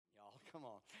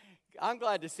I'm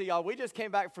glad to see y'all. We just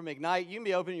came back from Ignite. You can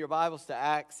be opening your Bibles to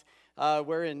Acts.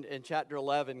 We're in chapter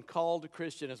 11. Called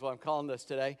Christian is what I'm calling this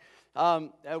today.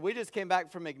 We just came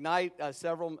back from Ignite.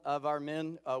 Several of our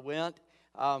men went.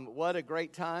 What a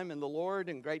great time in the Lord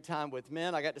and great time with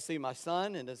men. I got to see my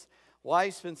son and his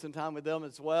wife, spend some time with them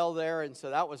as well there. And so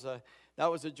that was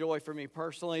a joy for me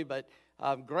personally. But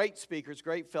great speakers,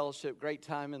 great fellowship, great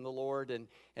time in the Lord.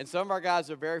 And some of our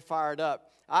guys are very fired up.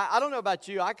 I don't know about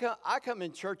you. I come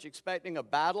in church expecting a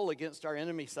battle against our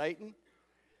enemy, Satan.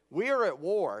 We are at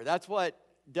war. That's what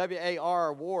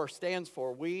WAR, war, stands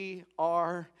for. We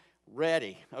are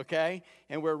ready, okay?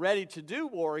 And we're ready to do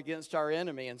war against our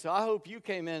enemy. And so I hope you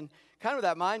came in kind of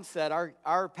that mindset.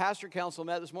 Our pastor council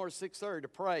met this morning at 6:30 to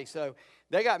pray. So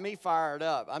they got me fired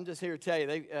up. I'm just here to tell you,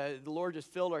 the Lord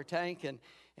just filled our tank,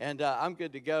 and I'm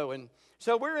good to go. And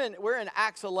so we're in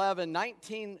Acts 11,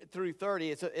 19 through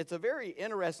 30. It's a very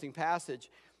interesting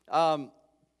passage. And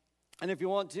if you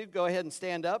want to, go ahead and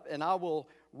stand up, and I will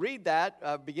read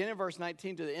that, beginning of verse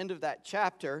 19 to the end of that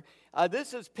chapter.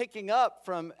 This is picking up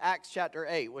from Acts chapter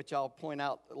 8, which I'll point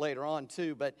out later on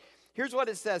too. But here's what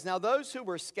it says. Now those who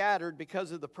were scattered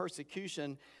because of the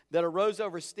persecution that arose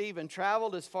over Stephen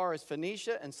traveled as far as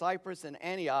Phoenicia and Cyprus and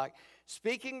Antioch,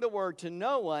 speaking the word to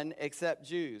no one except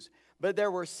Jews. But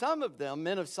there were some of them,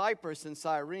 men of Cyprus and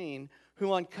Cyrene,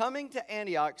 who on coming to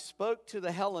Antioch spoke to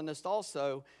the Hellenists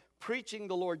also, preaching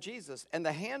the Lord Jesus. And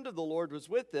the hand of the Lord was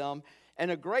with them,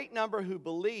 and a great number who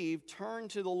believed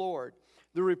turned to the Lord.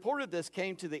 The report of this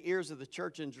came to the ears of the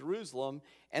church in Jerusalem,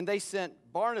 and they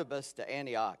sent Barnabas to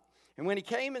Antioch. And when he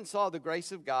came and saw the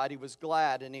grace of God, he was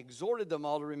glad, and he exhorted them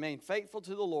all to remain faithful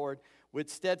to the Lord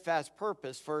with steadfast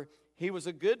purpose, for he was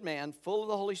a good man, full of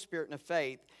the Holy Spirit and of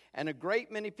faith, and a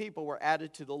great many people were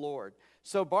added to the Lord.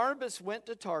 So Barnabas went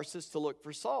to Tarsus to look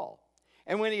for Saul.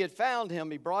 And when he had found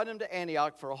him, he brought him to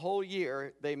Antioch for a whole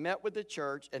year. They met with the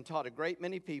church and taught a great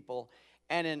many people.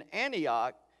 And in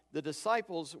Antioch, the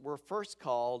disciples were first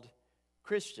called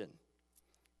Christian.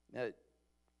 Now,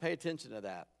 pay attention to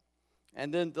that.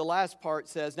 And then the last part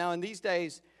says, now in these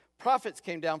days, prophets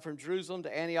came down from Jerusalem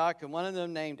to Antioch, and one of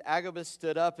them named Agabus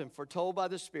stood up and foretold by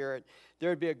the Spirit there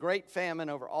would be a great famine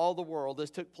over all the world. This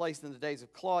took place in the days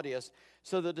of Claudius.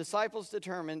 So the disciples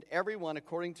determined, everyone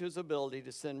according to his ability,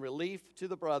 to send relief to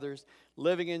the brothers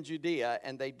living in Judea,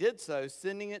 and they did so,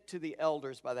 sending it to the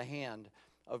elders by the hand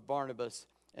of Barnabas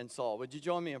and Saul. Would you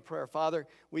join me in prayer? Father,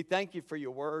 we thank you for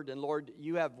your word, and Lord,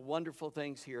 you have wonderful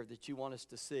things here that you want us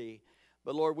to see.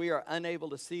 But Lord, we are unable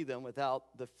to see them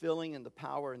without the filling and the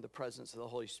power and the presence of the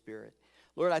Holy Spirit.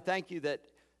 Lord, I thank you that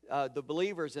the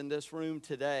believers in this room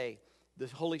today, the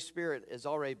Holy Spirit has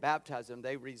already baptized them.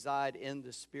 They reside in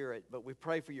the Spirit. But we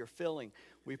pray for your filling.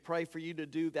 We pray for you to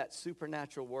do that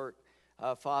supernatural work,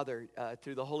 Father,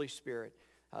 through the Holy Spirit.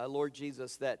 Lord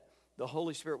Jesus, that the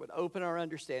Holy Spirit would open our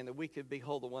understanding, that we could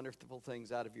behold the wonderful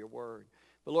things out of your word.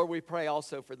 But Lord, we pray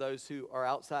also for those who are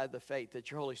outside the faith, that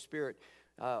your Holy Spirit,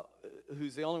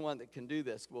 who's the only one that can do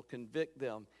this, will convict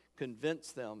them,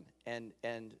 convince them, and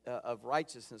of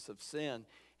righteousness, of sin,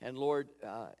 and Lord,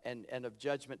 and of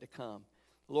judgment to come.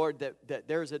 Lord, that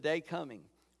there's a day coming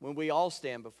when we all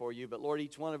stand before you, but Lord,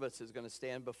 each one of us is going to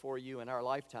stand before you in our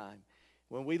lifetime.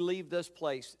 When we leave this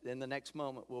place, in the next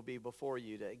moment, we'll be before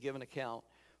you to give an account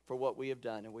for what we have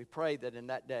done. And we pray that in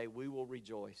that day we will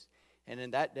rejoice. And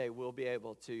in that day we'll be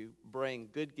able to bring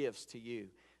good gifts to you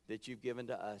that you've given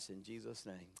to us. In Jesus'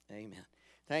 name, amen.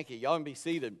 Thank you. Y'all can be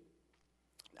seated.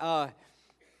 I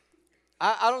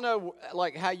don't know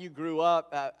like how you grew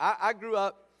up. I grew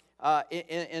up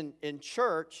in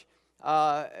church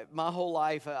my whole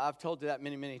life. I've told you that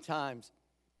many, many times.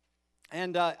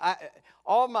 And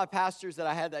all of my pastors that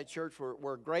I had at church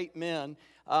were great men.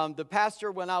 The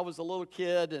pastor when I was a little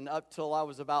kid and up till I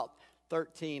was about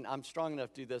 13, I'm strong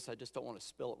enough to do this. I just don't want to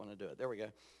spill it when I do it. There we go.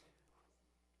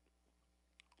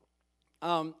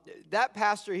 That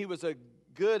pastor, he was a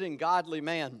good and godly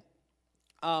man.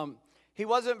 He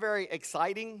wasn't very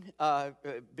exciting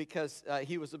because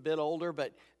he was a bit older,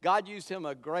 but God used him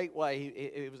a great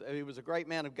way. He was a great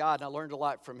man of God, and I learned a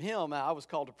lot from him. I was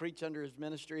called to preach under his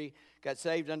ministry, got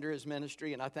saved under his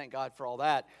ministry, and I thank God for all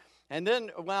that. And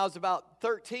then when I was about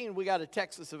 13, we got a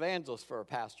Texas evangelist for a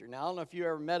pastor. Now, I don't know if you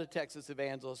ever met a Texas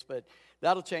evangelist, but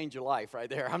that'll change your life right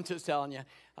there. I'm just telling you.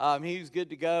 He was good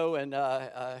to go, and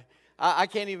I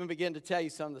can't even begin to tell you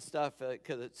some of the stuff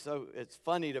because it's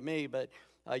funny to me, but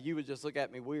you would just look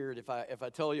at me weird if I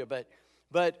told you.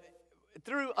 But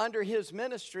through under his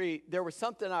ministry, there was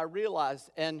something I realized,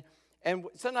 and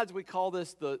sometimes we call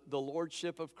this the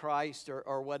lordship of Christ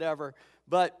or whatever.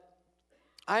 But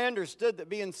I understood that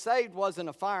being saved wasn't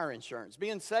a fire insurance.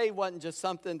 Being saved wasn't just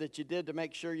something that you did to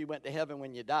make sure you went to heaven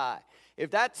when you die. If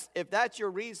that's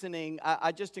your reasoning,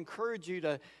 I just encourage you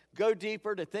to go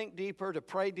deeper, to think deeper, to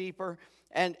pray deeper.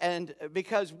 And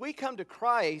because we come to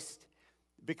Christ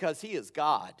because He is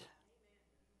God,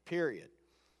 period.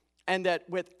 And that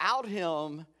without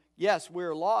Him, yes,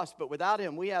 we're lost, but without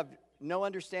Him, we have no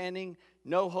understanding,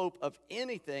 no hope of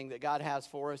anything that God has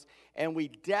for us. And we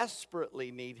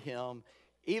desperately need Him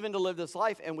even to live this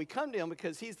life. And we come to Him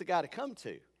because He's the guy to come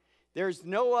to. There's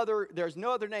no other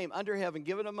name under heaven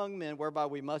given among men whereby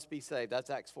we must be saved.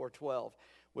 That's Acts 4:12,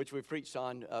 which we've preached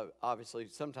on, obviously,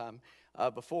 sometime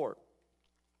before.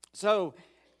 So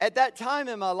at that time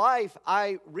in my life,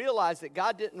 I realized that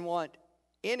God didn't want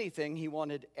anything. He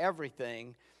wanted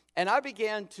everything. And I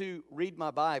began to read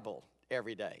my Bible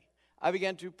every day. I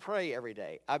began to pray every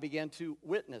day. I began to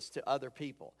witness to other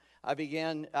people. I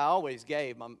always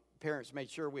gave. My parents made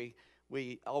sure we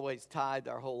always tithed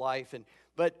our whole life.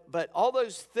 But all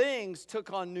those things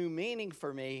took on new meaning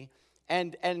for me.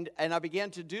 And I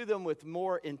began to do them with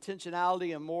more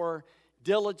intentionality and more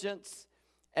diligence.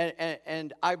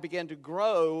 And I began to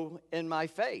grow in my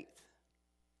faith.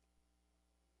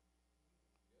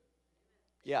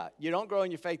 Yeah, you don't grow in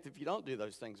your faith if you don't do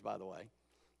those things, by the way.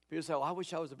 People say, I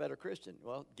wish I was a better Christian.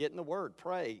 Well, get in the Word,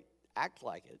 pray, act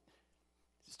like it,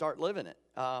 start living it.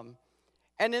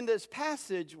 And in this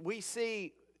passage, we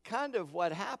see kind of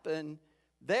what happened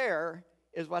there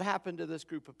is what happened to this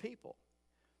group of people.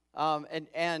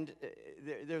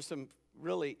 There's some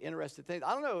really interesting things.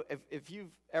 I don't know if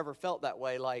you've ever felt that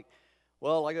way, like,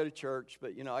 well, I go to church,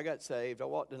 but, I got saved, I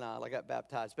walked in aisle, I got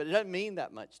baptized, but it doesn't mean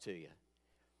that much to you.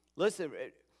 Listen,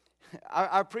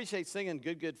 I appreciate singing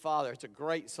Good Father. It's a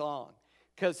great song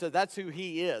because that's who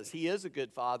He is. He is a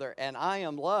good Father, and I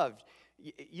am loved.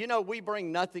 We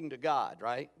bring nothing to God,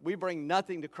 right? We bring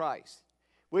nothing to Christ.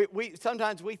 We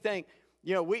sometimes we think,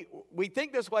 we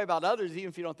think this way about others even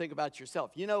if you don't think about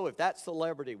yourself. If that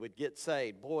celebrity would get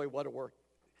saved, boy, what a work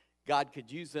God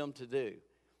could use them to do.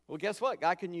 Well, guess what?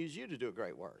 God can use you to do a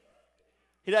great work.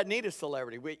 He doesn't need a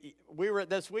celebrity. We were at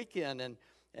this weekend,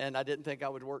 and I didn't think I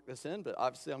would work this in, but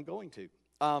obviously I'm going to.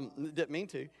 Didn't mean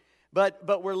to.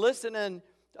 But we're listening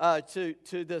to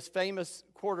this famous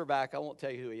quarterback. I won't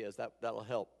tell you who he is. That'll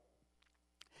help.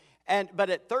 But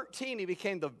at 13, he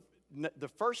became the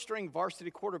first string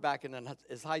varsity quarterback in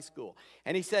his high school.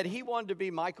 And he said he wanted to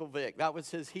be Michael Vick. That was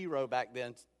his hero back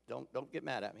then. Don't get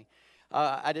mad at me.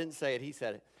 I didn't say it. He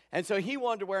said it. And so he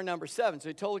wanted to wear number 7. So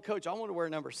he told the coach, I want to wear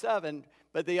number 7.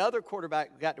 But the other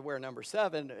quarterback got to wear number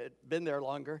 7, had been there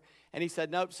longer. And he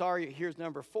said, nope, sorry, here's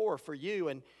number 4 for you.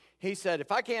 And he said, if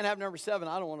I can't have number 7,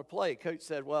 I don't want to play. Coach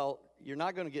said, well, you're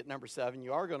not going to get number 7.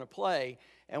 You are going to play.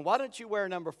 And why don't you wear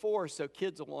number 4 so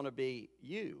kids will want to be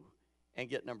you and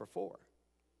get number 4?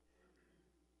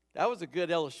 That was a good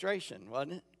illustration,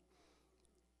 wasn't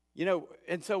it?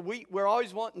 And so we're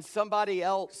always wanting somebody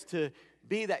else to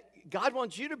be that. God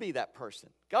wants you to be that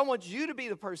person. God wants you to be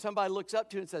the person somebody looks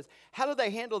up to and says, how do they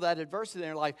handle that adversity in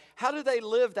their life? How do they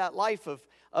live that life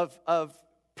of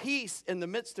peace in the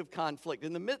midst of conflict,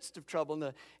 in the midst of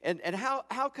trouble? And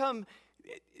how come,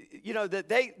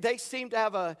 that they seem to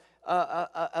have a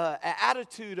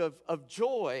attitude of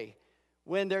joy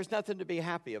when there's nothing to be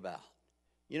happy about?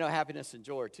 Happiness and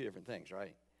joy are two different things,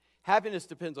 right? Happiness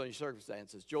depends on your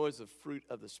circumstances. Joy is the fruit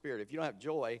of the Spirit. If you don't have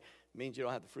joy, it means you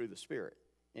don't have the fruit of the Spirit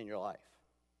in your life.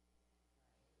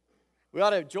 We ought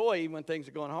to have joy even when things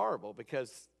are going horrible,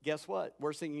 because guess what?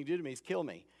 Worst thing you can do to me is kill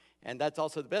me. And that's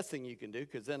also the best thing you can do,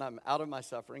 because then I'm out of my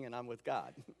suffering and I'm with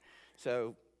God.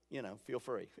 So, feel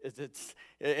free. It's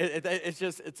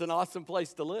an awesome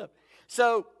place to live.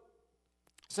 So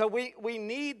we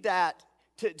need that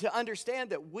to understand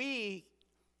that we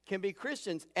can be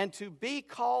Christians. And to be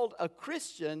called a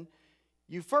Christian,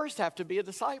 you first have to be a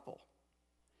disciple.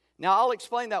 Now, I'll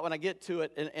explain that when I get to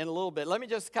it in a little bit. Let me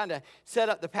just kind of set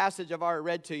up the passage I've already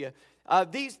read to you.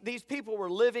 These people were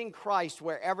living Christ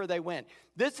wherever they went.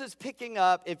 This is picking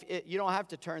up, you don't have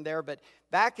to turn there, but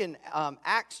back in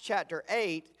Acts chapter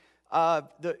 8,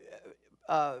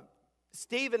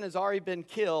 Stephen has already been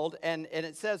killed, and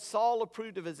it says Saul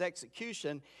approved of his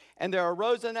execution, and there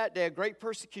arose in that day a great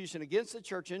persecution against the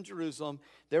church in Jerusalem.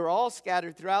 They were all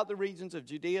scattered throughout the regions of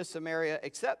Judea, Samaria,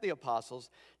 except the apostles.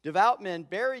 Devout men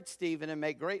buried Stephen and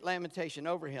made great lamentation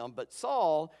over him, but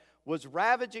Saul was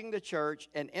ravaging the church,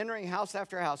 and entering house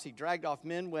after house, he dragged off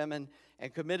men, women,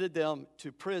 and committed them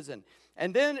to prison.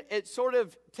 And then it sort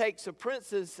of takes the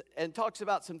princes and talks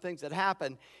about some things that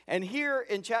happened. And here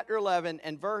in chapter 11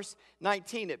 and verse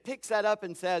 19, it picks that up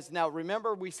and says, now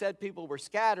remember we said people were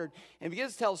scattered, and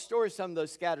begins to tell stories of some of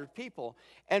those scattered people.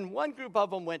 And one group of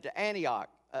them went to Antioch.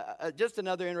 Just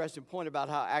another interesting point about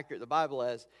how accurate the Bible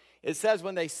is. It says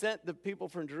when they sent the people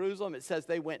from Jerusalem, it says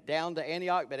they went down to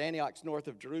Antioch, but Antioch's north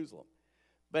of Jerusalem.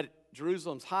 But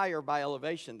Jerusalem's higher by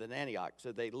elevation than Antioch,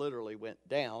 so they literally went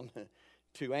down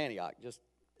to Antioch. Just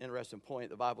interesting point.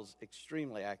 The Bible's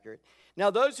extremely accurate. Now,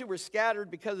 those who were scattered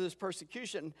because of this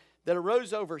persecution that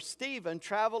arose over Stephen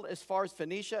traveled as far as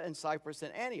Phoenicia and Cyprus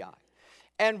and Antioch.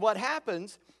 And what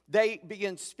happens, they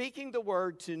begin speaking the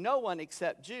word to no one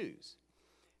except Jews.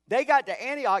 They got to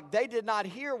Antioch. They did not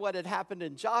hear what had happened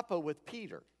in Joppa with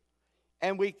Peter.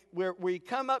 And we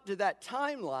come up to that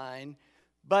timeline,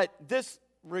 but this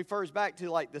refers back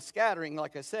to like the scattering,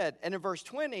 like I said. And in verse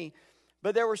 20,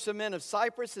 but there were some men of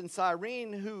Cyprus and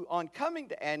Cyrene who, on coming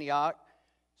to Antioch,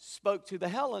 spoke to the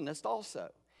Hellenists also.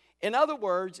 In other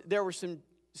words, there were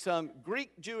some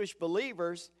Greek Jewish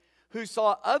believers who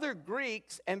saw other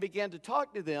Greeks and began to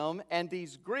talk to them, and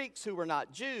these Greeks who were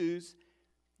not Jews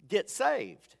get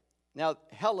saved. Now,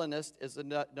 Hellenist is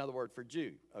another word for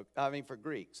Jew. For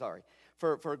Greek, sorry.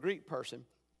 For a Greek person.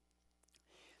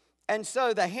 And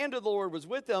so the hand of the Lord was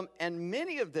with them, and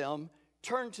many of them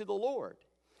turned to the Lord.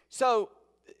 So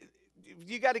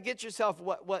you got to get yourself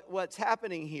what's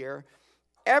happening here.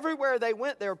 Everywhere they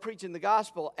went, they were preaching the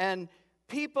gospel, and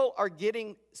people are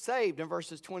getting saved in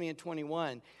verses 20 and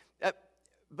 21.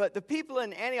 But the people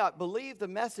in Antioch believed the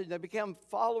message. They became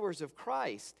followers of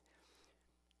Christ.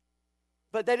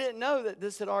 But they didn't know that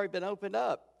this had already been opened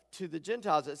up to the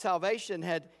Gentiles, that salvation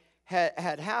had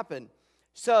happened.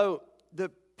 So the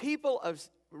people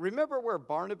remember where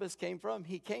Barnabas came from?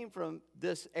 He came from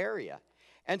this area.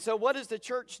 And so what does the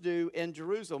church do in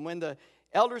Jerusalem? When the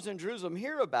elders in Jerusalem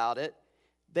hear about it,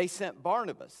 they sent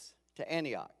Barnabas to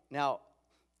Antioch. Now,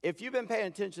 if you've been paying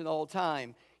attention the whole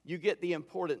time, you get the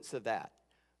importance of that.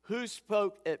 Who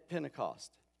spoke at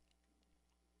Pentecost?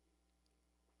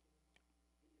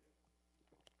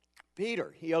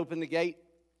 Peter. He opened the gate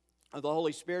of the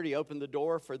Holy Spirit. He opened the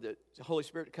door for the Holy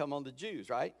Spirit to come on the Jews,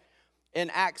 right? In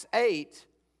Acts 8,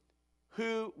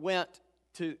 who went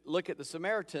to look at the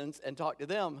Samaritans and talk to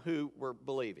them who were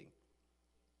believing?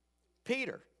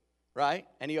 Peter, right?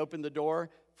 And he opened the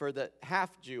door for the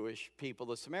half-Jewish people,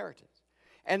 the Samaritans.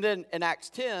 And then in Acts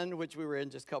 10, which we were in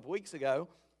just a couple weeks ago,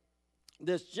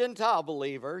 this Gentile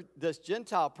believer, this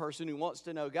Gentile person who wants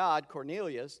to know God,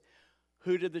 Cornelius,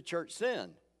 who did the church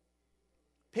send?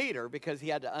 Peter, because he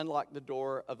had to unlock the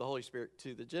door of the Holy Spirit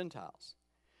to the Gentiles.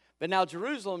 But now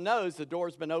Jerusalem knows the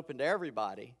door's been opened to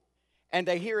everybody. And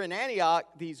they hear in Antioch,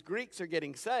 these Greeks are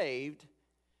getting saved,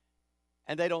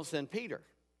 and they don't send Peter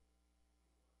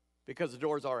because the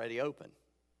door's already open.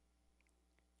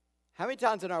 How many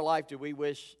times in our life do we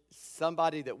wish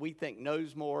somebody that we think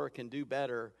knows more, can do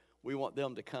better, we want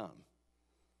them to come?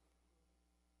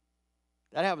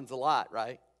 That happens a lot,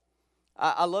 right?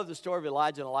 I love the story of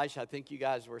Elijah and Elisha. I think you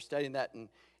guys were studying that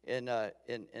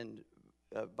in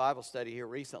Bible study here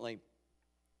recently.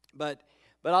 But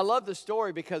I love the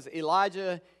story because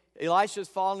Elisha's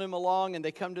following him along, and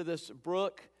they come to this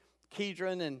brook,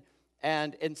 Kidron,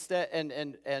 and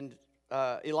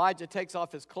Elijah takes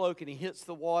off his cloak and he hits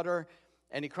the water,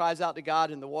 and he cries out to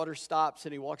God, and the water stops,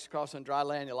 and he walks across on dry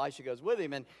land. Elisha goes with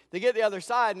him, and they get to the other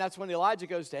side, and that's when Elijah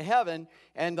goes to heaven,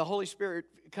 and the Holy Spirit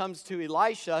comes to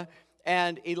Elisha.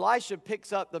 And Elisha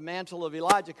picks up the mantle of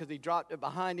Elijah because he dropped it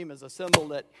behind him as a symbol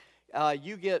that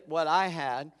you get what I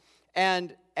had.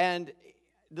 And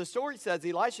the story says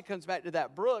Elisha comes back to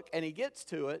that brook and he gets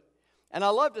to it. And I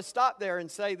love to stop there and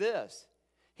say this.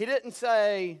 He didn't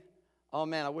say, oh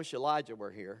man, I wish Elijah were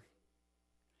here.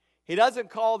 He doesn't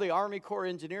call the Army Corps of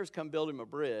Engineers come build him a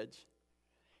bridge.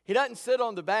 He doesn't sit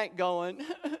on the bank going,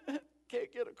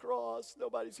 can't get across,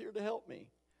 nobody's here to help me.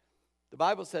 The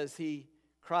Bible says he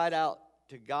cried out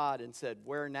to God and said,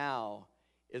 where now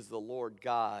is the Lord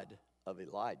God of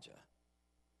Elijah?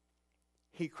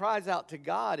 He cries out to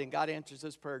God, and God answers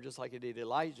his prayer just like he did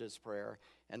Elijah's prayer,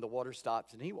 and the water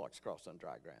stops, and he walks across on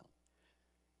dry ground.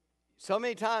 So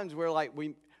many times we're like,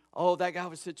 that guy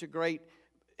was such a great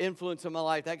influence in my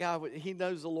life. That guy, he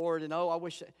knows the Lord, and I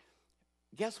wish.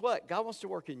 Guess what? God wants to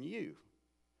work in you.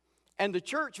 And the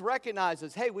church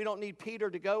recognizes, hey, we don't need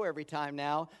Peter to go every time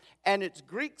now. And it's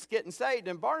Greeks getting saved.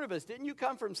 And Barnabas, didn't you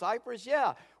come from Cyprus?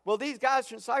 Yeah. Well, these guys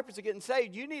from Cyprus are getting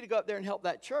saved. You need to go up there and help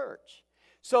that church.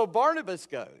 So Barnabas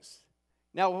goes.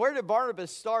 Now, where did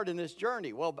Barnabas start in this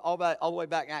journey? Well, all the way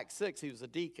back in Acts 6, he was a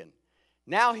deacon.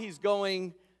 Now he's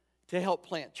going to help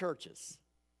plant churches.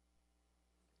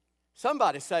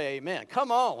 Somebody say amen.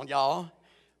 Come on, y'all.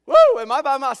 Woo, am I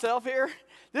by myself here?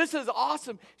 This is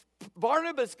awesome.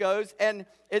 Barnabas goes, and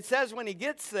it says when he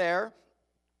gets there,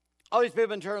 all these people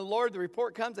turn to the Lord. The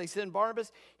report comes, they send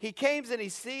Barnabas. He comes and he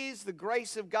sees the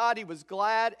grace of God. He was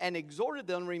glad and exhorted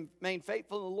them to remain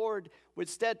faithful to the Lord with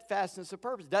steadfastness of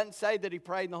purpose. Doesn't say that he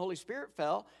prayed and the Holy Spirit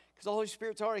fell, because the Holy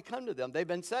Spirit's already come to them. They've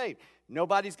been saved.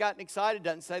 Nobody's gotten excited.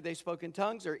 Doesn't say they spoke in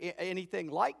tongues or anything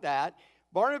like that.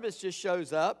 Barnabas just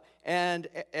shows up, and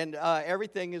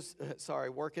everything is,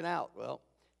 working out. Well,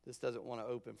 this doesn't want to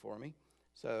open for me.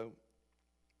 So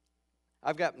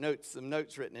I've got some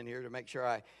notes written in here to make sure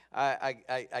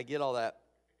I get all that.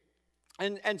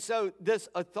 And so this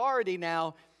authority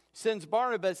now sends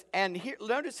Barnabas, and here,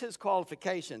 notice his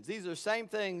qualifications. These are the same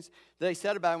things they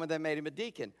said about him when they made him a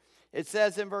deacon. It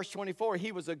says in verse 24,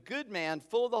 he was a good man,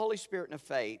 full of the Holy Spirit and of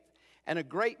faith, and a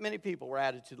great many people were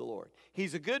added to the Lord.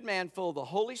 He's a good man, full of the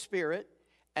Holy Spirit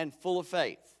and full of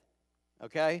faith.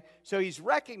 Okay? So he's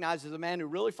recognized as a man who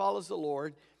really follows the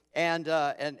Lord, and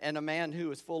a man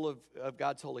who is full of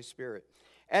God's Holy Spirit.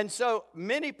 And so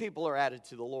many people are added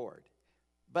to the Lord.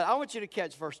 But I want you to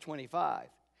catch verse 25.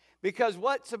 Because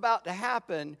what's about to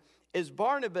happen is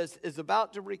Barnabas is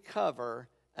about to recover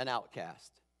an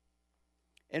outcast.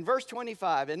 In verse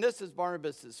 25, and this is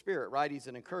Barnabas' spirit, right? He's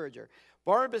an encourager.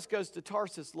 Barnabas goes to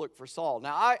Tarsus to look for Saul.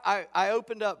 Now, I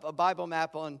opened up a Bible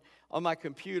map on my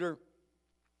computer,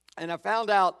 and I found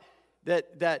out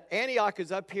that Antioch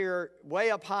is up here, way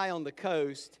up high on the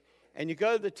coast, and you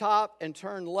go to the top and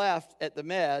turn left at the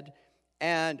Med,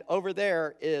 and over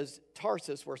there is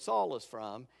Tarsus, where Saul is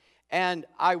from. And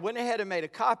I went ahead and made a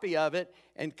copy of it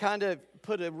and kind of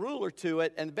put a ruler to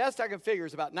it, and the best I can figure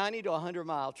is about 90 to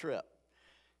 100-mile trip.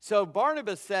 So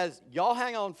Barnabas says, y'all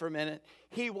hang on for a minute.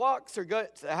 He walks or goes,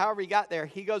 however he got there,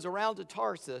 he goes around to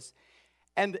Tarsus.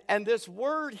 And this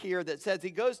word here that says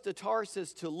he goes to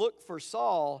Tarsus to look for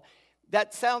Saul,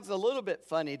 that sounds a little bit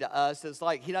funny to us. It's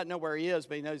like he doesn't know where he is,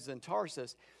 but he knows he's in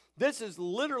Tarsus. This is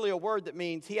literally a word that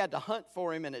means he had to hunt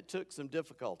for him, and it took some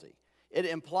difficulty. It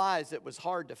implies it was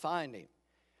hard to find him.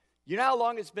 You know how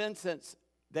long it's been since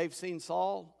they've seen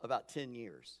Saul? About 10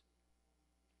 years.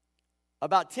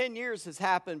 About 10 years has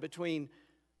happened between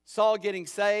Saul getting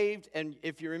saved, and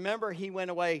if you remember, he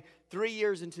went away 3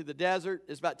 years into the desert.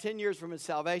 It's about 10 years from his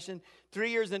salvation.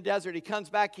 3 years in the desert, he comes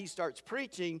back, he starts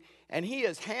preaching, and he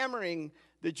is hammering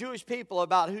the Jewish people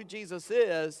about who Jesus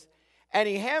is, and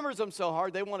he hammers them so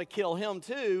hard they want to kill him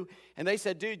too, and they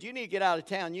said, dude, you need to get out of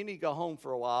town, you need to go home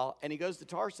for a while, and he goes to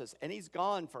Tarsus, and he's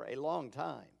gone for a long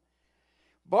time.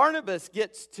 Barnabas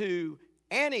gets to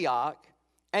Antioch,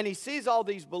 and he sees all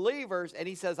these believers, and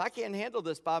he says, I can't handle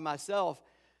this by myself.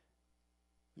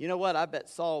 You know what? I bet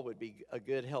Saul would be a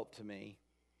good help to me.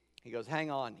 He goes,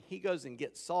 hang on. He goes and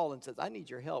gets Saul and says, I need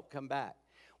your help. Come back.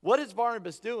 What is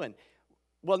Barnabas doing?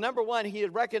 Well, number one, he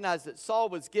had recognized that Saul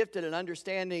was gifted in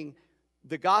understanding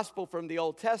the gospel from the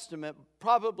Old Testament.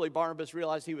 Probably Barnabas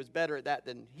realized he was better at that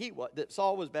than he was, that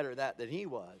Saul was better at that than he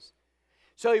was.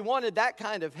 So he wanted that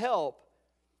kind of help.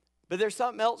 But there's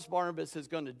something else Barnabas is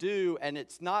going to do, and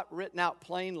it's not written out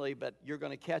plainly, but you're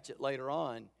going to catch it later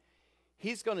on.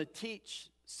 He's going to teach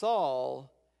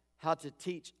Saul how to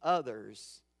teach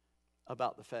others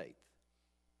about the faith.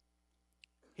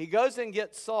 He goes and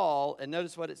gets Saul, and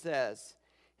notice what it says.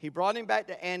 He brought him back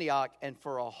to Antioch, and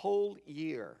for a whole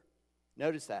year,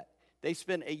 notice that, they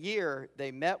spent a year,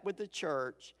 they met with the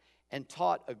church and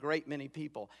taught a great many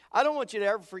people. I don't want you to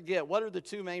ever forget, what are the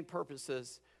two main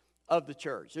purposes of the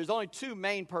church? There's only two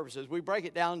main purposes. We break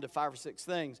it down to 5 or 6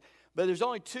 things, but there's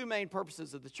only two main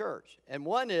purposes of the church. And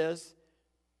one is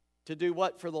to do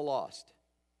what for the lost?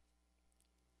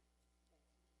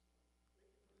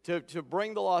 To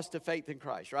bring the lost to faith in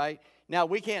Christ, right? Now,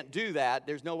 we can't do that.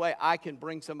 There's no way I can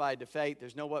bring somebody to faith.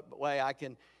 There's no way I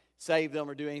can save them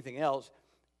or do anything else.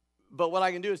 But what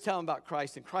I can do is tell them about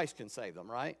Christ, and Christ can save them,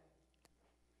 right?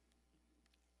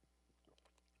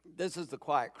 This is the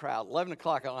quiet crowd. 11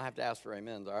 o'clock, I don't have to ask for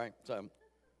amens, all right? So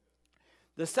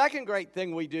the second great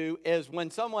thing we do is when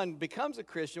someone becomes a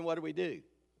Christian, what do?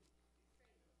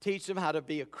 Teach them how to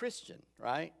be a Christian,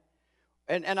 right?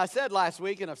 And I said last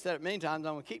week, and I've said it many times,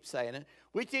 I'm going to keep saying it,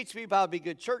 we teach people how to be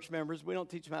good church members. We don't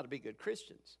teach them how to be good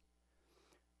Christians.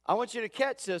 I want you to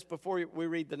catch this before we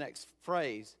read the next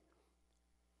phrase.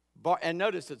 And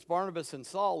notice it's Barnabas and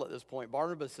Saul at this point.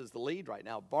 Barnabas is the lead right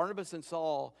now. Barnabas and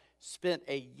Saul spent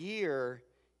a year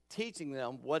teaching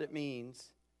them what it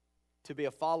means to be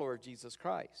a follower of Jesus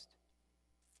Christ.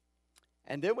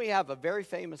 And then we have a very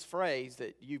famous phrase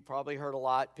that you probably heard a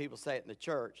lot. People say it in the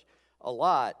church a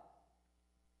lot.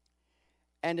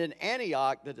 And in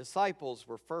Antioch, the disciples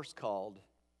were first called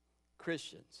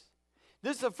Christians.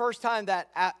 This is the first time that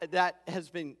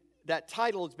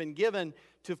title has been given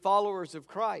to followers of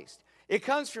Christ. It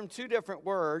comes from two different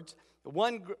words,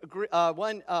 one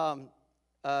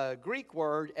Greek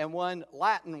word and one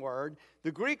Latin word.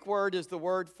 The Greek word is the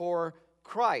word for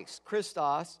Christ,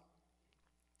 Christos.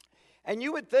 And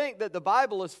you would think that the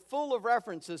Bible is full of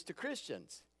references to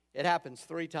Christians. It happens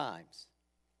 3 times.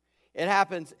 It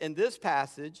happens in this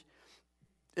passage.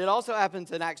 It also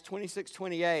happens in Acts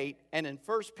 26:28 and in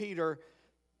 1 Peter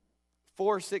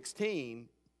 4:16,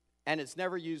 and it's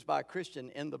never used by a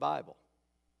Christian in the Bible.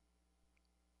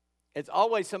 It's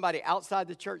always somebody outside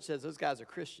the church says those guys are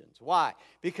Christians. Why?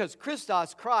 Because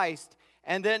Christos, Christ,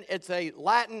 and then it's a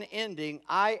Latin ending,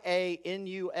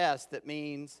 I-A-N-U-S, that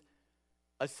means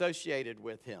associated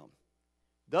with him.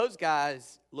 Those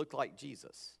guys look like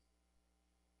Jesus,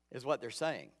 is what they're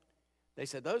saying. They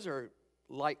said those are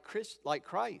like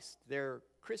Christ. They're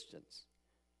Christians.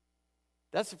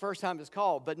 That's the first time it's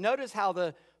called. But notice how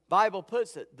the Bible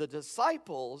puts it. The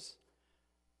disciples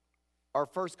are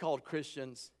first called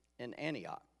Christians in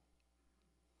Antioch.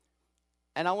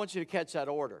 And I want you to catch that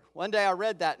order. One day I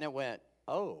read that and it went,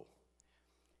 oh.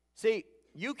 See,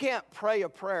 you can't pray a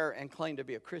prayer and claim to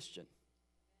be a Christian.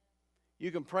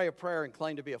 You can pray a prayer and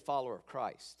claim to be a follower of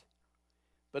Christ.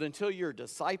 But until you're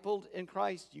discipled in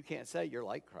Christ, you can't say you're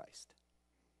like Christ.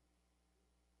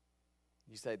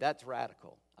 You say, that's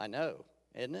radical. I know,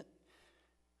 isn't it?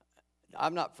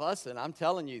 I'm not fussing. I'm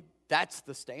telling you, that's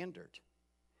the standard.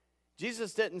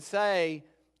 Jesus didn't say,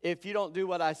 if you don't do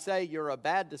what I say, you're a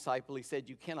bad disciple. He said,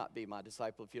 you cannot be my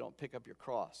disciple if you don't pick up your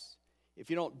cross. If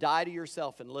you don't die to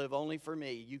yourself and live only for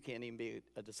me, you can't even be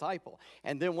a disciple.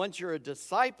 And then once you're a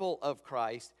disciple of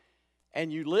Christ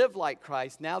and you live like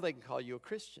Christ, now they can call you a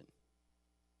Christian.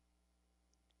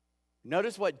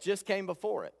 Notice what just came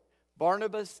before it.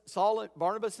 Barnabas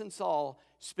and Saul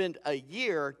spent a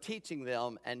year teaching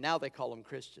them, and now they call them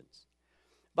Christians.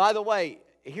 By the way,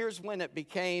 here's when it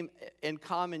became in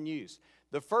common use.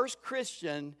 The first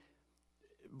Christian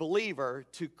believer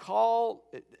to call,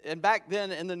 and back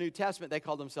then in the New Testament, they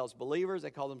called themselves believers, they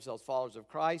called themselves followers of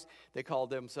Christ, they called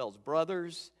themselves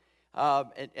brothers,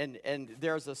 and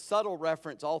there's a subtle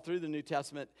reference all through the New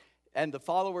Testament, and the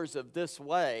followers of this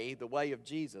way, the way of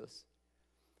Jesus.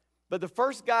 But the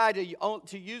first guy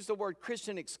to use the word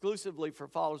Christian exclusively for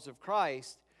followers of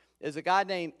Christ is a guy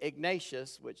named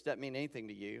Ignatius, which doesn't mean anything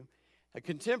to you. A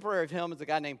contemporary of him is a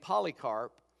guy named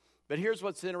Polycarp. But here's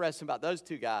what's interesting about those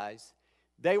two guys.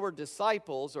 They were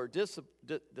disciples or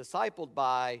discipled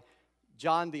by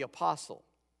John the Apostle.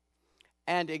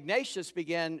 And Ignatius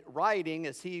began writing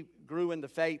as he grew in the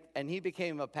faith, and he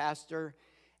became a pastor,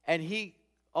 and he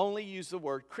only used the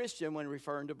word Christian when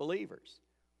referring to believers.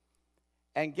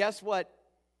 And guess what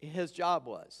his job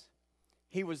was?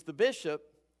 He was the bishop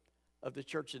of the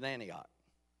church in Antioch.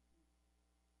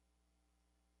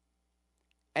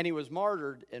 And he was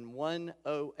martyred in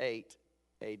 108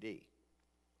 A.D.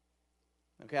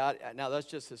 Okay, now that's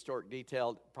just historic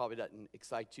detail. It probably doesn't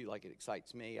excite you like it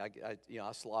excites me.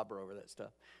 I slobber over that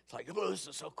stuff. It's like, oh, this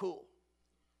is so cool.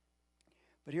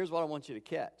 But here's what I want you to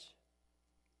catch.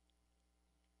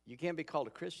 You can't be called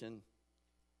a Christian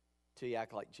till you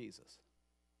act like Jesus.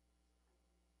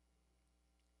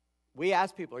 We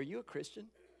ask people, are you a Christian?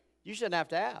 You shouldn't have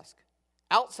to ask.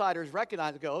 Outsiders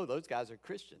recognize and go, oh, those guys are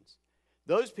Christians.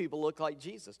 Those people look like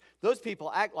Jesus. Those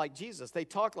people act like Jesus. They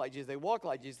talk like Jesus. They walk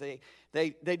like Jesus.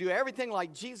 They do everything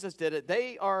like Jesus did it.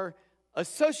 They are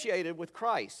associated with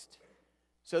Christ.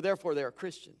 So therefore, they're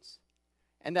Christians.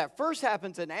 And that first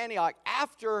happens in Antioch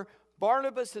after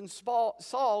Barnabas and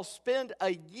Saul spend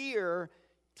a year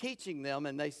teaching them.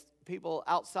 And people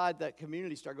outside that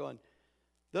community start going,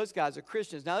 those guys are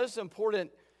Christians. Now, this is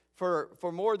important for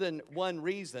more than one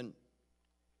reason.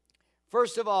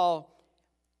 First of all,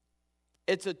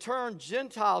 it's a term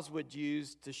Gentiles would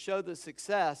use to show the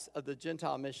success of the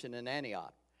Gentile mission in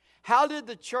Antioch. How did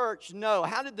the church know?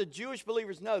 How did the Jewish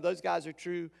believers know those guys are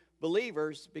true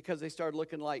believers? Because they started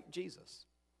looking like Jesus.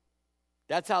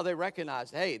 That's how they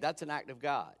recognized, hey, that's an act of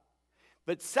God.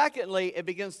 But secondly, it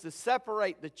begins to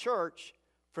separate the church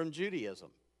from Judaism.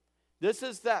 This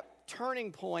is that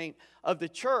turning point of the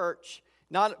church.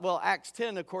 Acts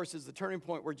 10, of course, is the turning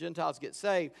point where Gentiles get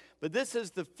saved. But this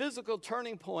is the physical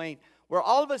turning point where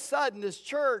all of a sudden this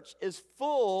church is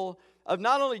full of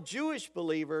not only Jewish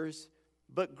believers,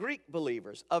 but Greek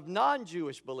believers, of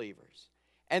non-Jewish believers.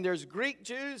 And there's Greek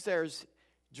Jews, there's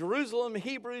Jerusalem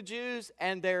Hebrew Jews,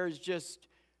 and there's just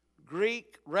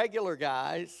Greek regular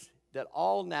guys that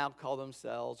all now call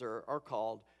themselves or are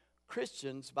called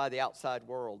Christians by the outside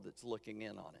world that's looking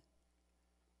in on it.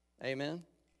 Amen.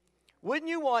 Wouldn't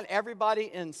you want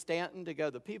everybody in Stanton to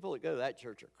go, the people that go to that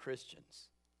church are Christians?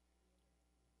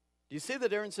 Do you see the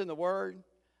difference in the word?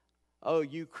 Oh,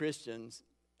 you Christians.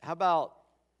 How about,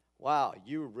 wow,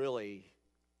 you really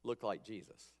look like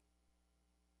Jesus?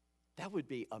 That would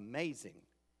be amazing.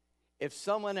 If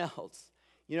someone else,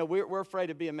 we're afraid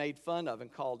of being made fun of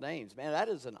and called names. Man, that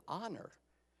is an honor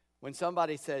when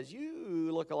somebody says,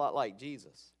 you look a lot like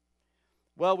Jesus.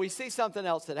 Well, we see something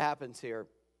else that happens here.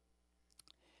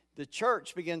 The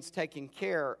church begins taking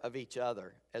care of each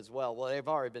other as well. Well, they've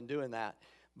already been doing that,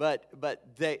 but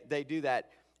they do that.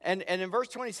 And in verse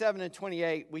 27 and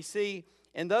 28, we see,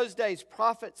 in those days,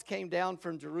 prophets came down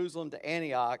from Jerusalem to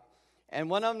Antioch, and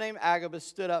one of them named Agabus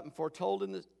stood up and foretold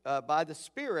by the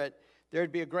Spirit there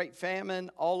would be a great famine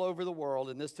all over the world,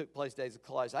 and this took place days of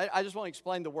Claudius. I just want to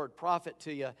explain the word prophet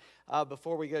to you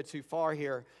before we go too far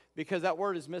here, because that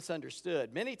word is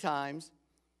misunderstood. Many times,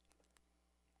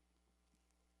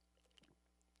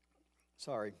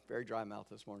 sorry, very dry mouth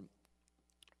this morning.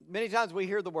 Many times we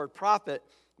hear the word prophet,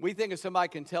 we think of somebody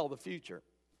can tell the future.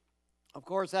 Of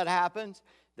course, that happens.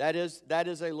 That is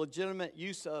a legitimate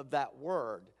use of that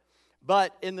word.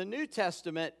 But in the New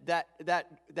Testament, that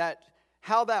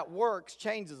how that works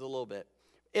changes a little bit.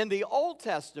 In the Old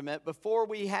Testament, before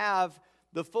we have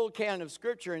the full canon of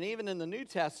Scripture, and even in the New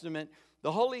Testament,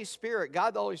 the Holy Spirit,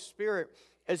 God the Holy Spirit,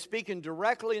 is speaking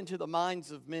directly into the minds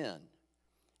of men.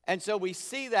 And so we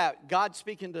see that God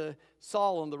speaking to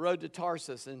Saul on the road to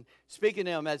Tarsus and speaking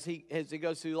to him as he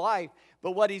goes through life.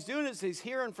 But what he's doing is he's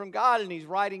hearing from God and he's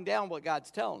writing down what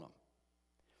God's telling him.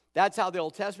 That's how the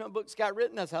Old Testament books got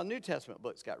written. That's how New Testament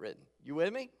books got written. You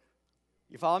with me?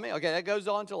 You follow me? Okay, that goes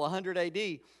on until 100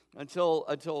 AD,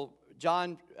 until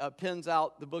John pens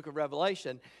out the book of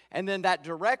Revelation. And then that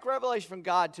direct revelation from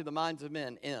God to the minds of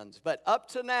men ends. But up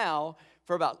to now,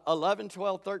 for about 11,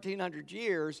 12, 1300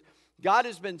 years, God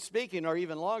has been speaking, or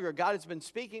even longer, God has been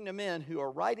speaking to men who are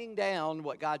writing down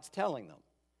what God's telling them.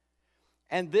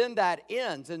 And then that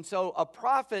ends. And so a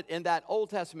prophet in that Old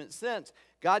Testament sense,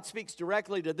 God speaks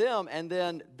directly to them, and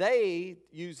then they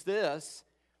use this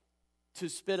to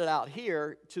spit it out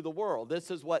here to the world. This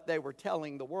is what they were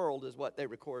telling the world, is what they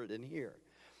recorded in here.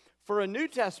 For a New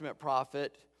Testament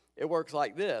prophet, it works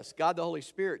like this. God the Holy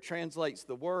Spirit translates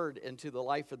the word into the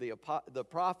life of the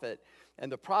prophet,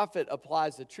 and the prophet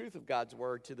applies the truth of God's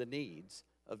word to the needs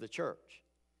of the church.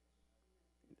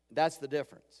 That's the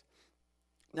difference.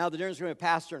 Now, the difference between a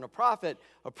pastor and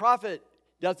a prophet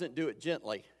doesn't do it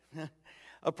gently.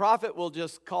 A prophet will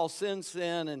just call sin,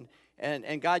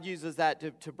 and God uses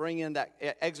that to bring in that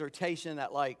exhortation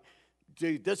that, like,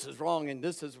 dude, this is wrong, and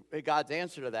this is God's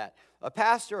answer to that. A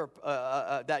pastor,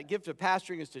 that gift of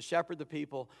pastoring is to shepherd the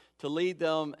people, to lead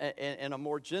them in a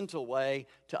more gentle way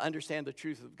to understand the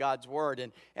truth of God's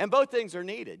word. And both things are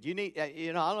needed. You need, I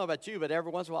don't know about you, but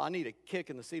every once in a while I need a kick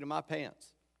in the seat of my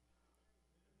pants.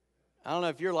 I don't know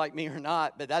if you're like me or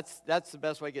not, but that's the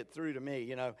best way to get through to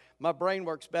me. My brain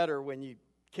works better when you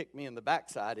kick me in the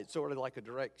backside. It's sort of like a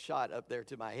direct shot up there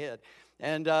to my head.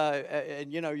 And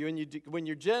when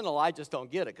you're gentle, I just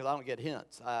don't get it because I don't get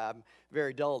hints. I'm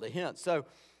very dull to hints.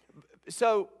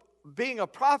 So being a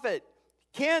prophet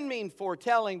can mean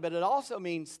foretelling, but it also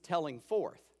means telling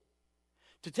forth.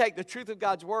 To take the truth of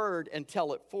God's word and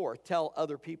tell it forth, tell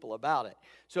other people about it.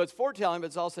 So it's foretelling, but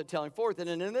it's also telling forth. And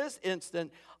in this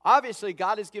instant, obviously,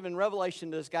 God has given revelation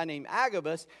to this guy named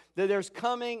Agabus that there's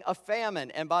coming a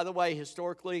famine. And by the way,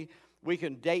 historically, we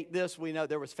can date this. We know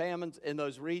there was famines in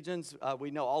those regions. We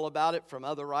know all about it from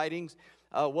other writings,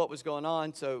 what was going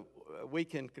on. So we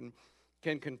can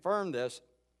confirm this.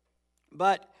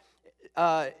 But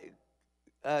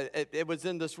it was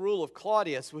in this rule of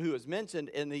Claudius, who is mentioned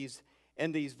in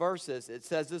these verses. It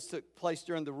says this took place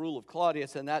during the rule of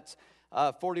Claudius, and that's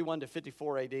 41 to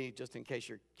 54 AD, just in case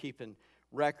you're keeping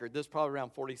record. This is probably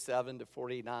around 47 to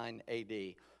 49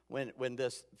 AD when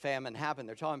this famine happened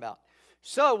they're talking about.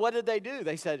 So what did they do?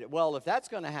 They said, well, if that's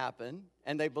going to happen,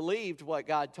 and they believed what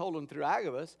God told them through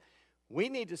Agabus, we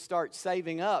need to start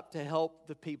saving up to help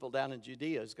the people down in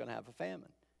Judea who's going to have a famine.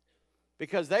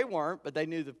 Because they weren't, but they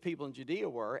knew the people in Judea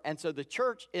were. And so the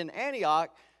church in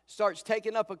Antioch starts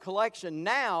taking up a collection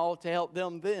now to help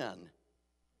them then.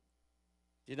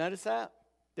 Do you notice that?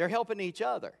 They're helping each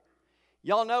other.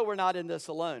 Y'all know we're not in this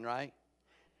alone, right?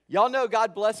 Y'all know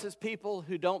God blesses people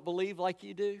who don't believe like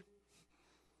you do.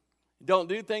 Don't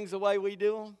do things the way we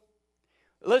do them.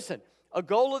 Listen, a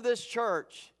goal of this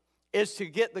church is to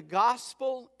get the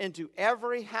gospel into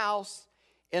every house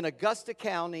in Augusta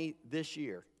County this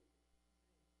year.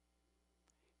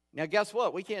 Now, guess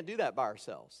what? We can't do that by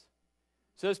ourselves.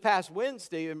 So this past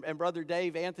Wednesday, and Brother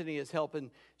Dave Anthony is helping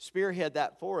spearhead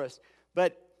that for us.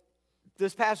 But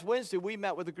this past Wednesday, we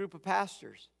met with a group of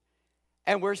pastors.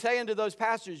 And we're saying to those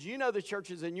pastors, you know the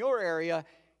churches in your area,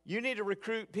 you need to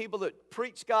recruit people that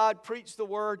preach God, preach the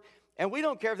word. And we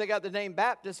don't care if they got the name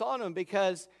Baptist on them,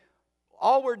 because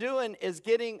all we're doing is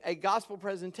getting a gospel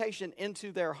presentation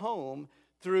into their home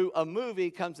through a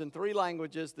movie, comes in 3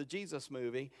 languages, the Jesus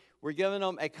movie. We're giving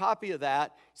them a copy of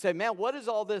that. Say, man, what does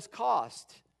all this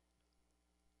cost?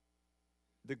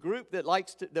 The group that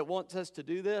wants us to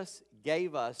do this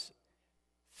gave us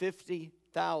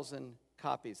 50,000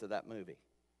 copies of that movie.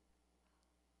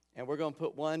 And we're going to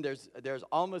put one. There's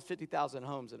almost 50,000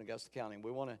 homes in Augusta County.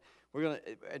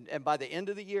 And by the end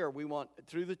of the year, we want,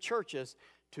 through the churches,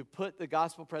 to put the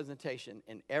gospel presentation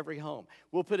in every home.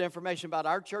 We'll put information about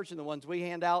our church, and the ones we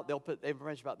hand out, they'll put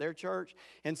information about their church.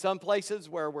 In some places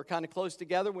where we're kind of close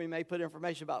together, we may put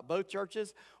information about both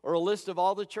churches, or a list of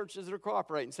all the churches that are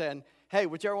cooperating, saying, hey,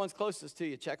 whichever one's closest to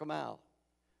you, check them out.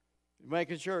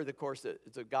 Making sure, of course, that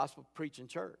it's a gospel preaching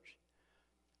church.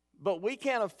 But we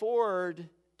can't afford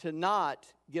to not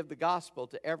give the gospel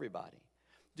to everybody.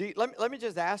 Let me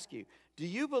just ask you, do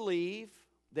you believe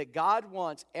that God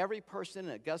wants every person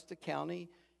in Augusta County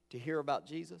to hear about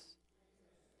Jesus?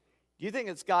 Do you think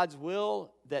it's God's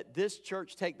will that this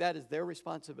church take that as their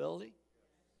responsibility?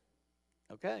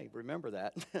 Okay, remember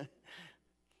that.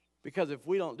 Because if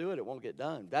we don't do it, it won't get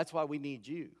done. That's why we need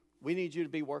you. We need you to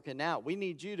be working out. We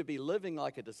need you to be living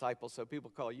like a disciple so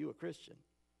people call you a Christian.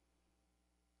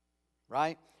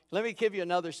 Right? Let me give you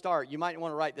another start. You might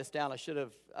want to write this down. I should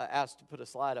have asked to put a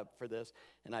slide up for this,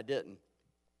 and I didn't.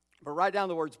 But write down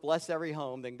the words bless every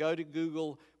home. Then go to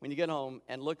Google when you get home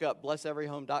and look up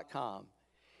blesseveryhome.com.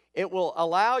 It will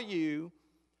allow you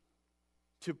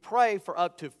to pray for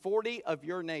up to 40 of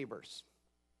your neighbors.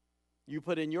 You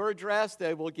put in your address.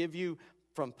 They will give you,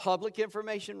 from public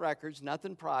information records,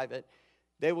 nothing private,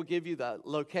 they will give you the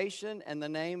location and the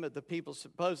name of the people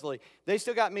supposedly. They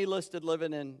still got me listed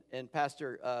living in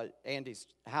Pastor Andy's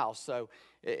house, so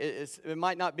it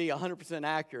might not be 100%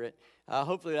 accurate.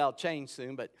 Hopefully that'll change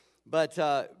soon, but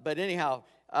anyhow,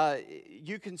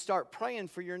 you can start praying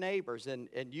for your neighbors, and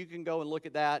you can go and look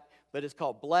at that, but it's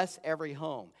called Bless Every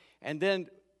Home. And then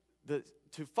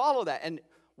to follow that, and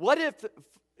what if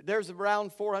there's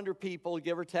around 400 people,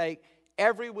 give or take,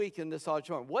 every week in this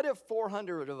auditorium? What if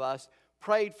 400 of us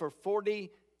prayed for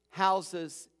 40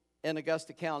 houses in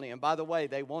Augusta County? And by the way,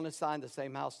 they won't assign the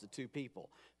same house to 2 people.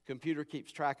 The computer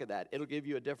keeps track of that. It'll give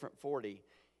you a different 40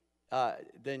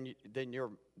 than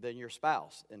your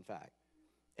spouse, in fact,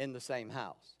 in the same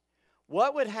house.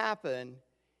 What would happen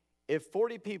if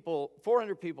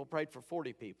 400 people prayed for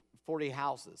 40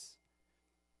 houses?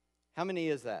 How many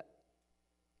is that?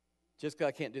 Just because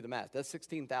I can't do the math. That's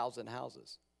 16,000 houses.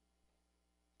 Is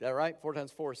that right? 4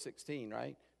 times 4 is 16,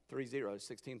 right? 3 zeros,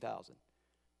 16,000.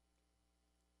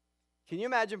 Can you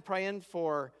imagine praying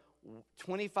for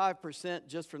 25%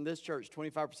 just from this church,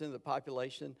 25% of the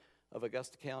population of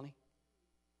Augusta County?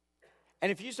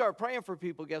 And if you start praying for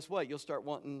people, guess what? You'll start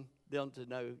wanting them to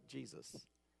know Jesus.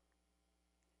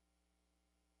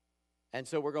 And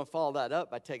so we're going to follow that up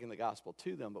by taking the gospel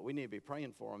to them, but we need to be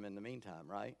praying for them in the meantime,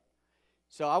 right?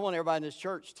 So I want everybody in this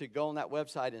church to go on that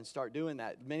website and start doing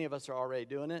that. Many of us are already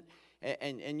doing it,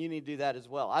 and you need to do that as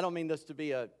well. I don't mean this to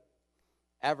be a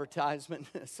advertisement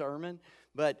sermon,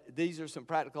 but these are some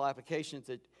practical applications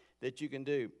that you can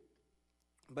do.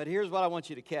 But here's what I want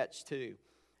you to catch too.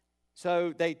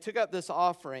 So they took up this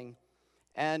offering,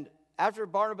 and after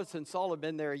Barnabas and Saul had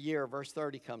been there a year, verse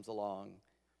 30 comes along,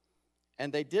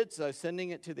 and they did so,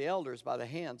 sending it to the elders by the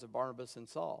hands of Barnabas and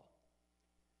Saul.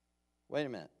 Wait a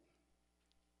minute.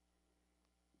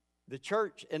 The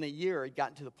church in a year had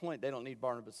gotten to the point they don't need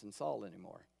Barnabas and Saul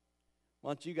anymore.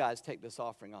 Why don't you guys take this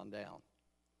offering on down?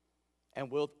 And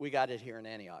we got it here in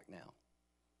Antioch now.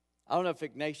 I don't know if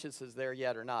Ignatius is there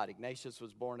yet or not. Ignatius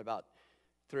was born about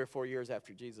 3 or 4 years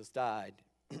after Jesus died.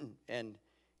 And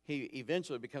he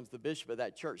eventually becomes the bishop of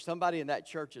that church. Somebody in that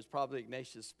church is probably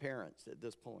Ignatius' parents at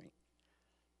this point.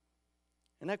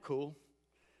 Isn't that cool?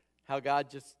 How God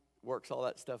just works all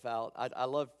that stuff out. I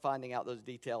love finding out those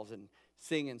details and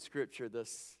seeing in Scripture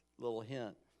this little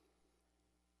hint.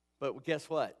 But guess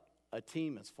what? A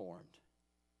team is formed.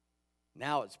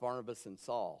 Now it's Barnabas and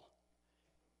Saul.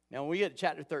 Now when we get to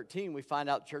chapter 13, we find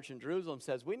out the church in Jerusalem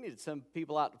says we need to send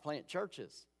people out to plant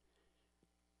churches.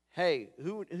 Hey,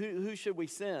 who should we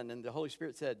send? And the Holy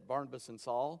Spirit said, Barnabas and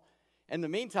Saul. In the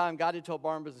meantime, God had told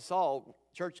Barnabas and Saul,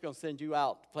 church is going to send you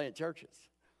out to plant churches.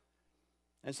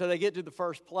 And so they get to the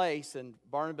first place, and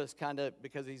Barnabas kind of,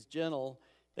 because he's gentle,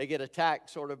 they get attacked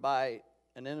sort of by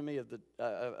an enemy of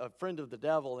a friend of the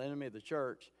devil, an enemy of the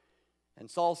church. And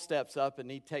Saul steps up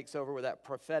and he takes over with that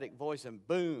prophetic voice and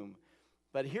boom.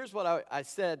 But here's what I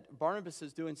said. Barnabas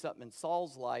is doing something in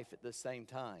Saul's life at the same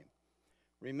time.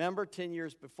 Remember 10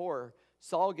 years before,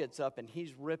 Saul gets up and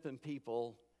he's ripping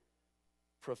people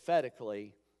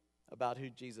prophetically about who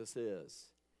Jesus is.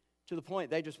 To the point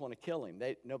they just want to kill him.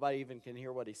 Nobody even can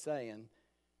hear what he's saying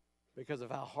because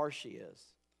of how harsh he is.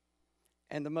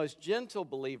 And the most gentle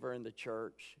believer in the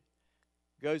church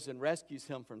goes and rescues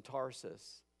him from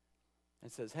Tarsus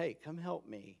and says, hey, come help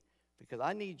me because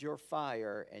I need your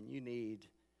fire and you need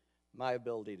my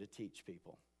ability to teach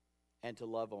people and to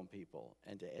love on people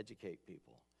and to educate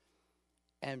people.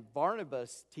 And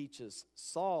Barnabas teaches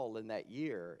Saul in that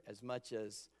year as much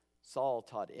as Saul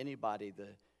taught anybody the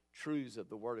truths of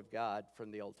the Word of God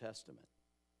from the Old Testament.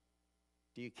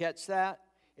 Do you catch that?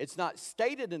 It's not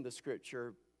stated in the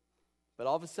Scripture, but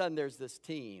all of a sudden there's this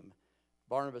team,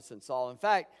 Barnabas and Saul. In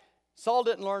fact, Saul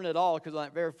didn't learn it all because on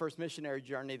that very first missionary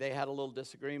journey, they had a little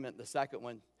disagreement. The second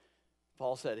one,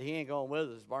 Paul said, he ain't going with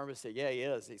us. Barnabas said, yeah, he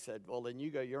is. He said, well, then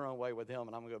you go your own way with him,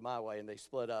 and I'm going to go my way. And they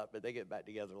split up, but they get back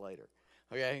together later.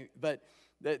 Okay? But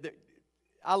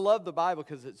I love the Bible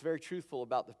because it's very truthful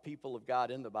about the people of God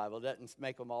in the Bible. It doesn't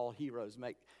make them all heroes.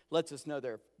 Lets us know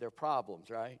their problems,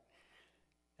 right?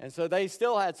 And so they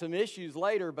still had some issues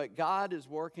later, but God is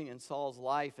working in Saul's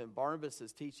life, and Barnabas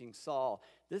is teaching Saul.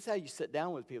 This is how you sit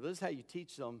down with people. This is how you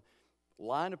teach them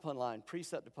line upon line,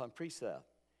 precept upon precept.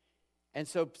 And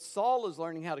so Saul is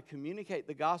learning how to communicate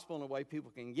the gospel in a way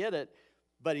people can get it,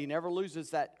 but he never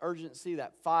loses that urgency,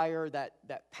 that fire,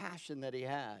 that passion that he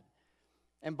had.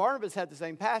 And Barnabas had the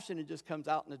same passion. It just comes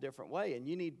out in a different way, and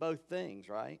you need both things,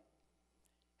 right?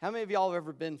 How many of y'all have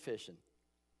ever been fishing?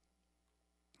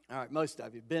 All right, most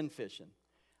of you been fishing.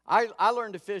 I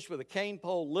learned to fish with a cane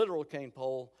pole, literal cane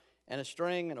pole, and a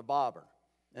string and a bobber.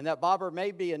 And that bobber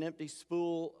may be an empty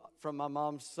spool from my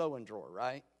mom's sewing drawer,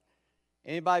 right?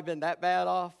 Anybody been that bad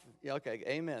off? Yeah, okay,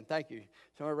 amen. Thank you.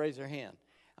 Somebody raise their hand.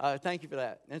 Thank you for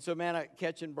that. And so, man,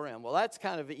 catching brim. Well, that's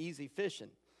kind of easy fishing.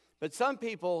 But some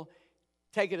people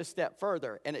take it a step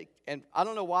further. And I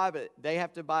don't know why, but they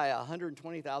have to buy a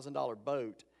 $120,000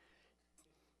 boat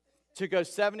to go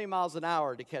 70 miles an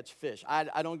hour to catch fish.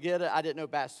 I don't get it. I didn't know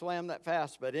bass swam that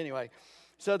fast, but anyway.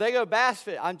 So they go bass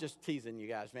fish. I'm just teasing you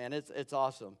guys, man. It's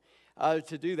awesome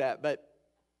to do that. But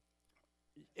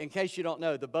in case you don't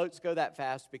know, the boats go that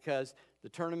fast because the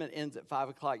tournament ends at 5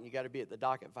 o'clock, and you got to be at the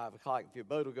dock at 5 o'clock. If your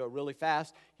boat will go really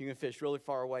fast, you can fish really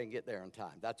far away and get there on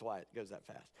time. That's why it goes that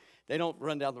fast. They don't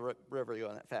run down the river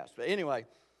going that fast. But anyway,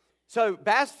 so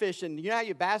bass fishing, you know how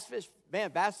you bass fish?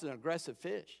 Man, bass is an aggressive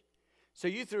fish. So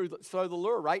you throw the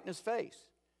lure right in his face.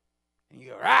 And you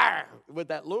go, "Rawr," with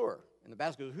that lure. And the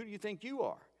bass goes, who do you think you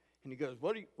are? And he goes,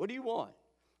 what do you want?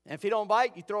 And if he don't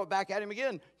bite, you throw it back at him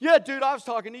again. Yeah, dude, I was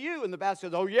talking to you. And the bass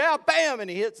goes, oh, yeah, bam, and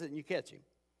he hits it and you catch him.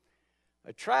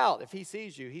 A trout, if he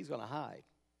sees you, he's going to hide.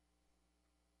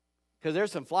 Because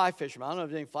there's some fly fishermen. I don't know if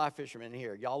there's any fly fishermen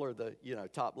here. Y'all are the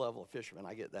top level of fishermen.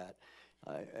 I get that.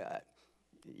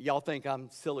 Y'all think I'm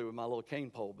silly with my little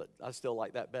cane pole, but I still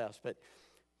like that best.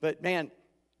 But man,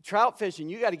 trout fishing,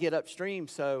 you got to get upstream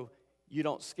so you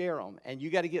don't scare them. And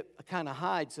you got to get kind of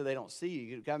hide so they don't see you.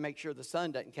 You got to make sure the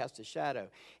sun doesn't cast a shadow.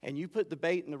 And you put the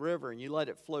bait in the river and you let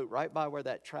it float right by where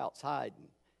that trout's hiding.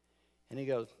 And he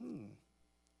goes,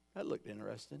 that looked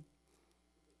interesting.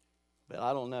 But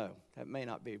I don't know. That may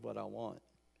not be what I want.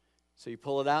 So you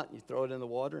pull it out and you throw it in the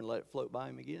water and let it float by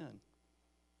him again.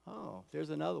 Oh, there's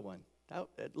another one.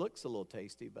 It looks a little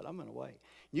tasty, but I'm going to wait.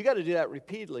 You got to do that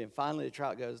repeatedly, and finally the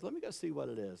trout goes, let me go see what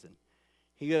it is. And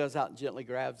he goes out and gently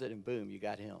grabs it, and boom, you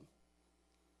got him.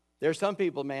 There's some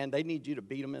people, man, they need you to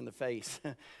beat them in the face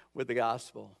with the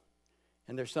gospel.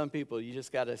 And there's some people you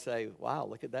just got to say, wow,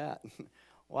 look at that.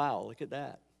 Wow, look at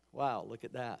that. Wow, look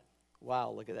at that.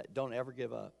 Wow, look at that. Don't ever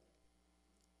give up.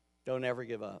 Don't ever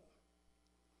give up.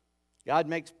 God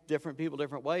makes different people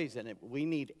different ways, and we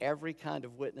need every kind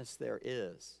of witness there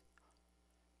is.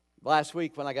 Last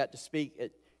week when I got to speak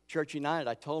at Church United,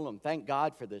 I told them, thank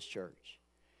God for this church.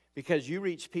 Because you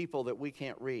reach people that we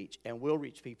can't reach, and we'll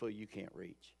reach people you can't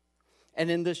reach.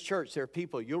 And in this church, there are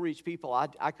people, you'll reach people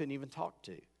I couldn't even talk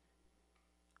to.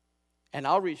 And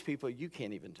I'll reach people you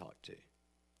can't even talk to.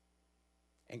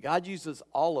 And God uses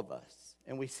all of us.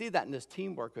 And we see that in this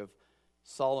teamwork of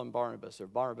Saul and Barnabas, or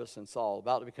Barnabas and Saul,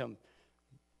 about to become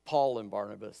Paul and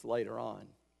Barnabas later on.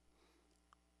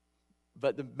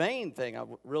 But the main thing I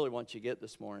really want you to get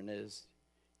this morning is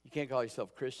you can't call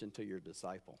yourself Christian until you're a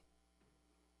disciple.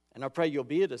 And I pray you'll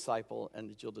be a disciple and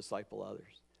that you'll disciple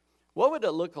others. What would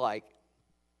it look like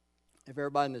if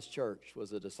everybody in this church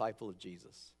was a disciple of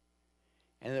Jesus?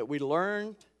 and that we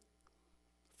learned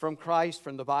from Christ,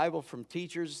 from the Bible, from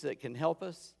teachers that can help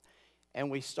us, and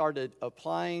we started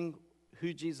applying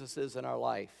who Jesus is in our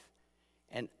life.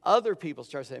 And other people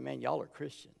start saying, man, y'all are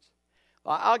Christians.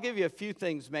 Well, I'll give you a few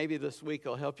things maybe this week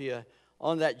will help you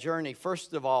on that journey.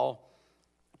 First of all,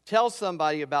 tell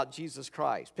somebody about Jesus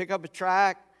Christ. Pick up a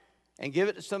tract and give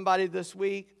it to somebody this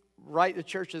week. Write the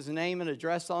church's name and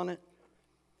address on it.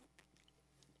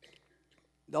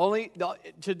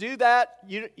 To do that,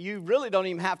 you really don't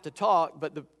even have to talk,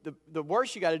 but the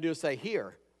worst you got to do is say,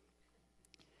 here.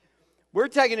 We're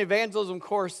taking an evangelism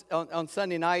course on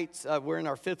Sunday nights. We're in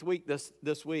our 5th week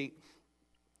this week.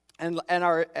 And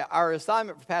our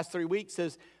assignment for the past 3 weeks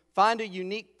is find a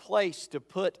unique place to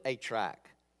put a tract.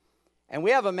 And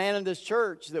we have a man in this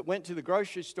church that went to the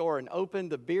grocery store and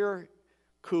opened the beer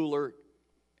cooler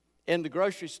in the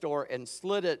grocery store and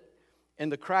slid it in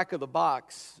the crack of the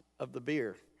box of the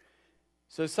beer.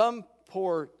 So some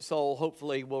poor soul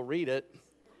hopefully will read it.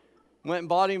 Went and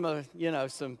bought him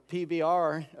some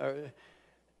PBR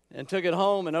and took it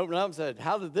home and opened it up and said,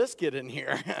 how did this get in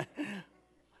here?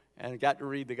 And got to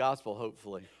read the gospel,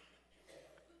 hopefully.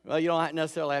 Well, you don't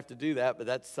necessarily have to do that, but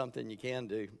that's something you can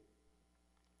do.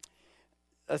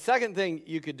 A second thing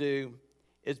you could do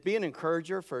is be an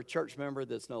encourager for a church member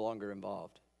that's no longer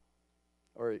involved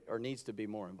or needs to be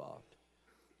more involved.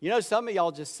 You know, some of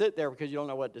y'all just sit there because you don't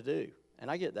know what to do,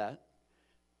 and I get that.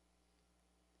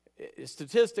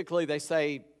 Statistically, they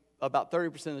say about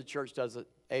 30% of the church does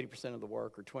 80% of the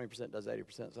work, or 20% does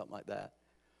 80%, something like that.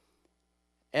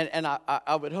 And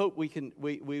I would hope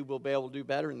we will be able to do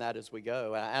better than that as we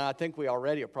go. And I think we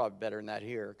already are probably better than that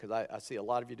here, because I see a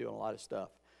lot of you doing a lot of stuff.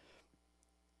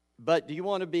 But do you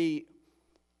want to be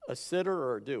a sitter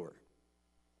or a doer?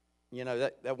 You know,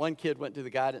 that one kid went to the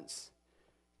guidance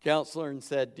counselor and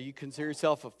said, do you consider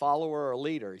yourself a follower or a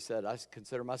leader? He said, I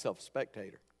consider myself a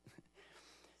spectator.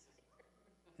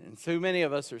 And so many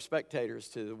of us are spectators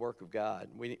to the work of God.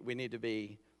 We need to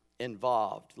be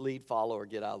involved. Lead, follow, or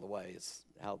get out of the way is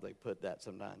how they put that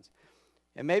sometimes.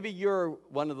 And maybe you're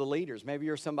one of the leaders. Maybe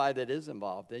you're somebody that is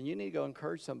involved. And you need to go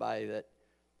encourage somebody that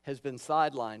has been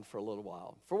sidelined for a little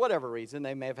while. For whatever reason,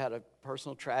 they may have had a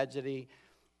personal tragedy,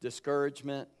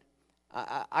 discouragement.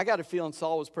 I got a feeling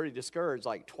Saul was pretty discouraged.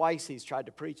 Like twice he's tried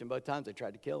to preach, and both times they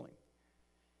tried to kill him.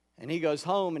 And he goes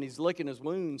home, and he's licking his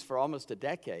wounds for almost a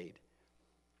decade.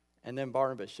 And then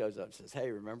Barnabas shows up and says,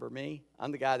 hey, remember me?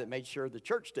 I'm the guy that made sure the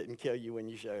church didn't kill you when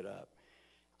you showed up.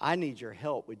 I need your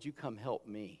help. Would you come help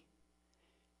me?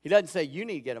 He doesn't say you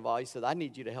need to get involved. He said, I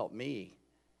need you to help me.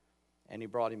 And he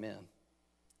brought him in.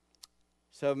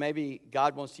 So maybe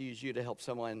God wants to use you to help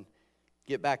someone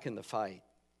get back in the fight.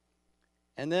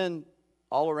 And then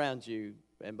all around you,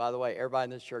 and by the way, everybody in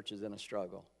this church is in a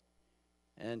struggle.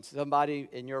 And somebody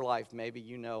in your life, maybe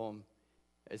you know them,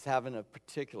 is having a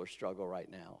particular struggle right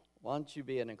now. Why don't you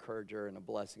be an encourager and a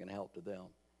blessing and a help to them?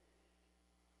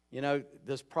 You know,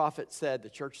 this prophet said the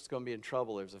church is going to be in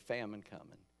trouble. There's a famine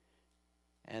coming.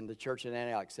 And the church in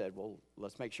Antioch said, well,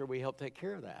 let's make sure we help take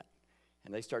care of that.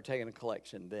 And they start taking a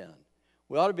collection then.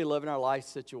 We ought to be living our life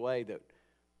such a way that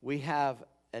we have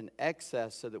an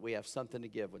excess so that we have something to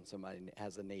give when somebody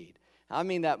has a need. I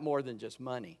mean that more than just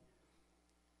money.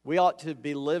 We ought to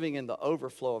be living in the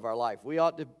overflow of our life. We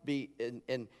ought to be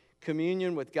in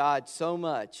communion with God so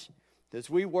much that as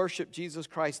we worship Jesus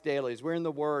Christ daily, as we're in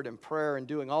the Word and prayer and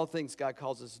doing all things God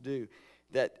calls us to do,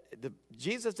 that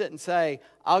Jesus didn't say,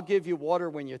 I'll give you water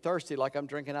when you're thirsty like I'm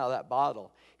drinking out of that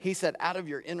bottle. He said, out of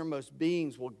your innermost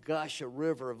beings will gush a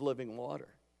river of living water.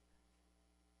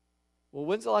 Well,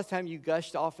 when's the last time you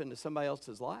gushed off into somebody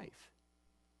else's life?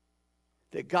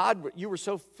 That God, you were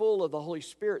so full of the Holy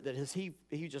Spirit that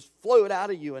He just flowed out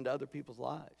of you into other people's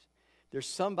lives. There's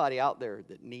somebody out there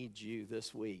that needs you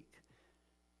this week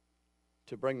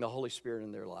to bring the Holy Spirit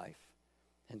in their life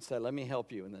and say, let me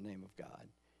help you in the name of God.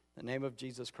 In the name of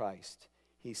Jesus Christ,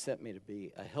 He sent me to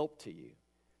be a help to you,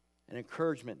 an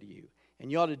encouragement to you.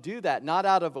 And you ought to do that, not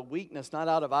out of a weakness, not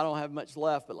out of I don't have much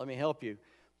left, but let me help you,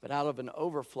 but out of an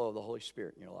overflow of the Holy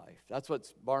Spirit in your life. That's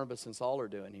what Barnabas and Saul are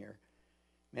doing here.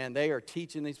 Man, they are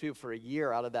teaching these people for a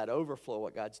year out of that overflow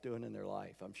what God's doing in their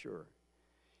life, I'm sure.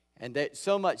 And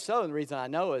so much so, and the reason I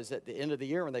know is at the end of the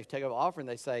year when they take up offering,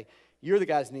 they say, you're the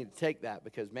guys that need to take that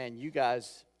because, man, you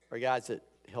guys are guys that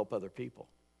help other people.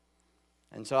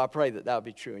 And so I pray that that will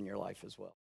be true in your life as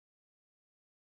well.